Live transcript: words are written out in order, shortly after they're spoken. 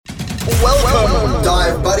Welcome,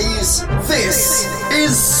 dive buddies. This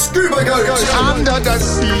is Scuba Goat Under the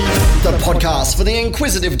Sea, the podcast for the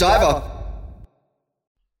inquisitive diver.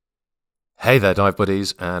 Hey there, dive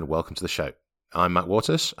buddies, and welcome to the show. I'm Matt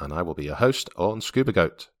Waters, and I will be your host on Scuba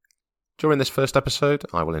Goat. During this first episode,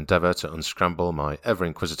 I will endeavour to unscramble my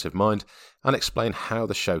ever-inquisitive mind and explain how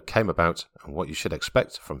the show came about and what you should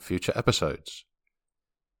expect from future episodes.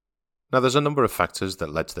 Now, there's a number of factors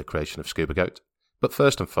that led to the creation of Scuba Goat, but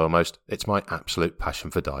first and foremost, it's my absolute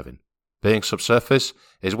passion for diving. Being subsurface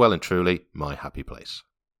is well and truly my happy place.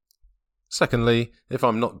 Secondly, if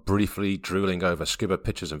I'm not briefly drooling over scuba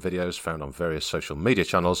pictures and videos found on various social media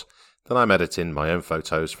channels, then I'm editing my own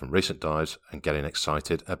photos from recent dives and getting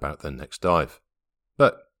excited about the next dive.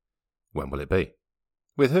 But when will it be?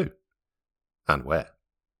 With who? And where?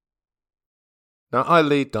 Now, I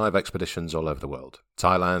lead dive expeditions all over the world.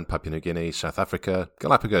 Thailand, Papua New Guinea, South Africa,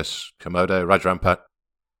 Galapagos, Komodo, Rajrampat.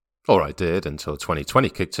 Or I did until 2020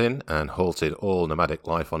 kicked in and halted all nomadic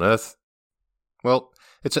life on Earth. Well,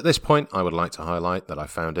 it's at this point I would like to highlight that I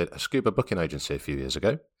founded a scuba booking agency a few years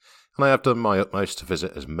ago, and I have done my utmost to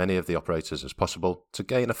visit as many of the operators as possible to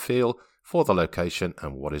gain a feel for the location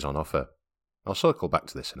and what is on offer. I'll circle back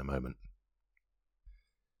to this in a moment.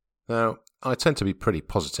 Now, I tend to be pretty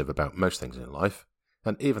positive about most things in life,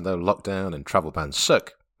 and even though lockdown and travel bans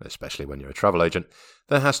suck, especially when you're a travel agent,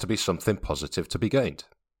 there has to be something positive to be gained.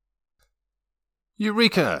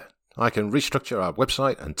 Eureka! I can restructure our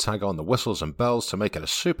website and tag on the whistles and bells to make it a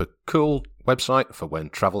super cool website for when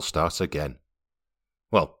travel starts again.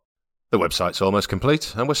 Well, the website's almost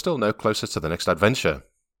complete, and we're still no closer to the next adventure.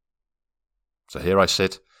 So here I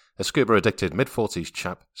sit, a scuba-addicted mid-40s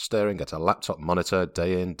chap staring at a laptop monitor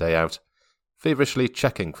day in, day out, feverishly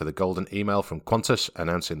checking for the golden email from Qantas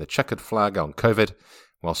announcing the checkered flag on COVID,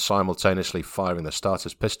 while simultaneously firing the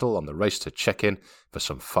starter's pistol on the race to check-in for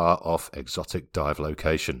some far-off exotic dive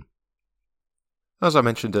location. As I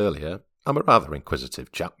mentioned earlier, I'm a rather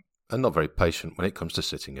inquisitive chap, and not very patient when it comes to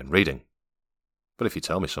sitting and reading. But if you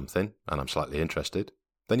tell me something, and I'm slightly interested,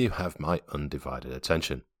 then you have my undivided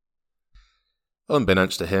attention.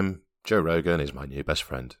 Unbeknownst to him, Joe Rogan is my new best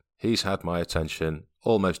friend. He's had my attention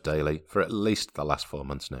almost daily for at least the last 4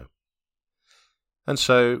 months now. And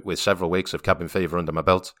so, with several weeks of cabin fever under my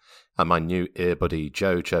belt, and my new ear buddy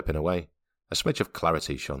Joe chirping away, a smidge of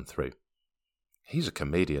clarity shone through. He's a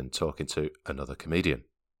comedian talking to another comedian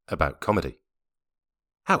about comedy.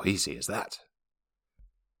 How easy is that?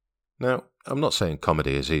 Now, I'm not saying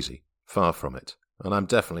comedy is easy, far from it, and I'm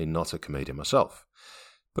definitely not a comedian myself.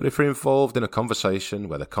 But if you're involved in a conversation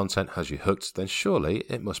where the content has you hooked, then surely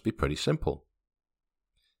it must be pretty simple.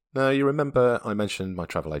 Now, you remember I mentioned my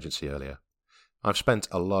travel agency earlier. I've spent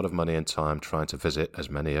a lot of money and time trying to visit as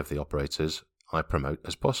many of the operators I promote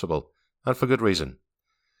as possible, and for good reason.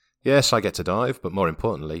 Yes, I get to dive, but more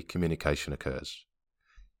importantly, communication occurs.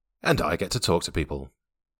 And I get to talk to people.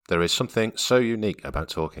 There is something so unique about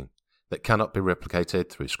talking that cannot be replicated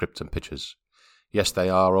through script and pictures. Yes, they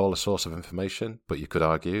are all a source of information, but you could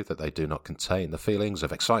argue that they do not contain the feelings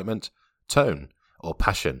of excitement, tone, or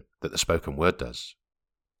passion that the spoken word does.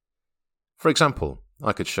 For example,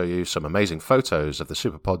 I could show you some amazing photos of the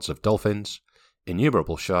superpods of dolphins,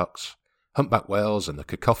 innumerable sharks, humpback whales, and the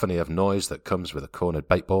cacophony of noise that comes with a cornered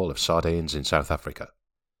bait ball of sardines in South Africa.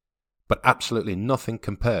 But absolutely nothing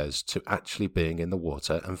compares to actually being in the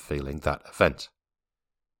water and feeling that event.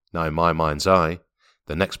 Now, in my mind's eye,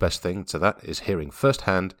 the next best thing to that is hearing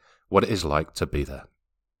firsthand what it is like to be there.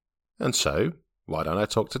 And so, why don't I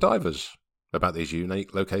talk to divers about these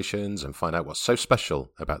unique locations and find out what's so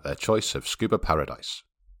special about their choice of scuba paradise?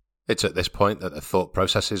 It's at this point that the thought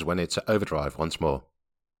processes went into overdrive once more.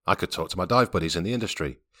 I could talk to my dive buddies in the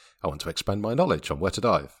industry. I want to expand my knowledge on where to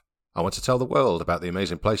dive. I want to tell the world about the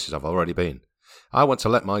amazing places I've already been. I want to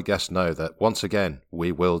let my guests know that once again,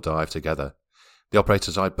 we will dive together. The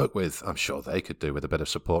operators I book with, I'm sure they could do with a bit of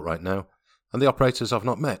support right now. And the operators I've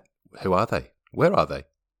not met, who are they? Where are they?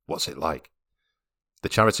 What's it like? The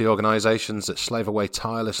charity organisations that slave away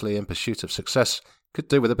tirelessly in pursuit of success could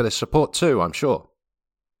do with a bit of support too, I'm sure.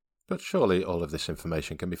 But surely all of this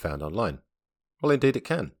information can be found online. Well, indeed it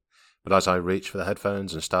can. But as I reach for the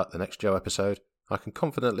headphones and start the next Joe episode, I can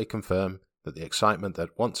confidently confirm that the excitement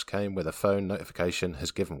that once came with a phone notification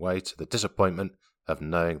has given way to the disappointment of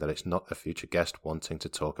knowing that it's not a future guest wanting to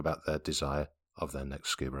talk about their desire of their next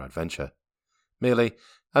scuba adventure. Merely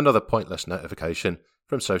another pointless notification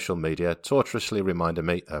from social media tortuously reminding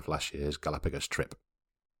me of last year's Galapagos trip.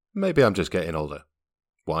 Maybe I'm just getting older.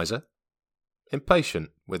 Wiser?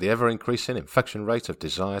 Impatient with the ever-increasing infection rate of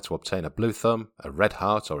desire to obtain a blue thumb, a red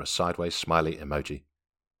heart, or a sideways smiley emoji.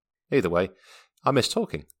 Either way, I miss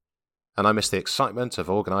talking. and I miss the excitement of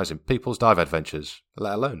organising people's dive adventures,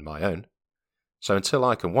 let alone my own. So until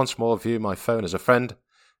I can once more view my phone as a friend,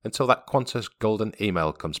 until that Qantas golden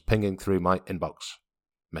email comes pinging through my inbox,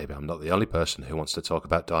 maybe I'm not the only person who wants to talk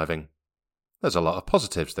about diving. There's a lot of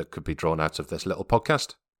positives that could be drawn out of this little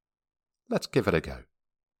podcast. Let's give it a go.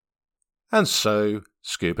 And so,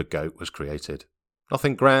 Scuba Goat was created.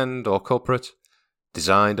 Nothing grand or corporate.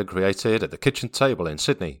 Designed and created at the kitchen table in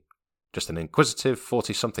Sydney. Just an inquisitive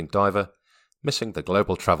 40-something diver, missing the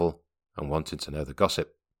global travel and wanting to know the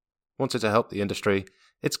gossip. Wanting to help the industry,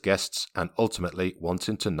 its guests, and ultimately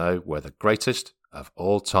wanting to know where the greatest of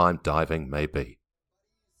all-time diving may be.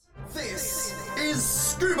 This is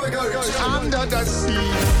Scuba Goat Under the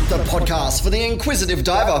Sea, the podcast for the inquisitive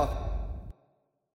diver.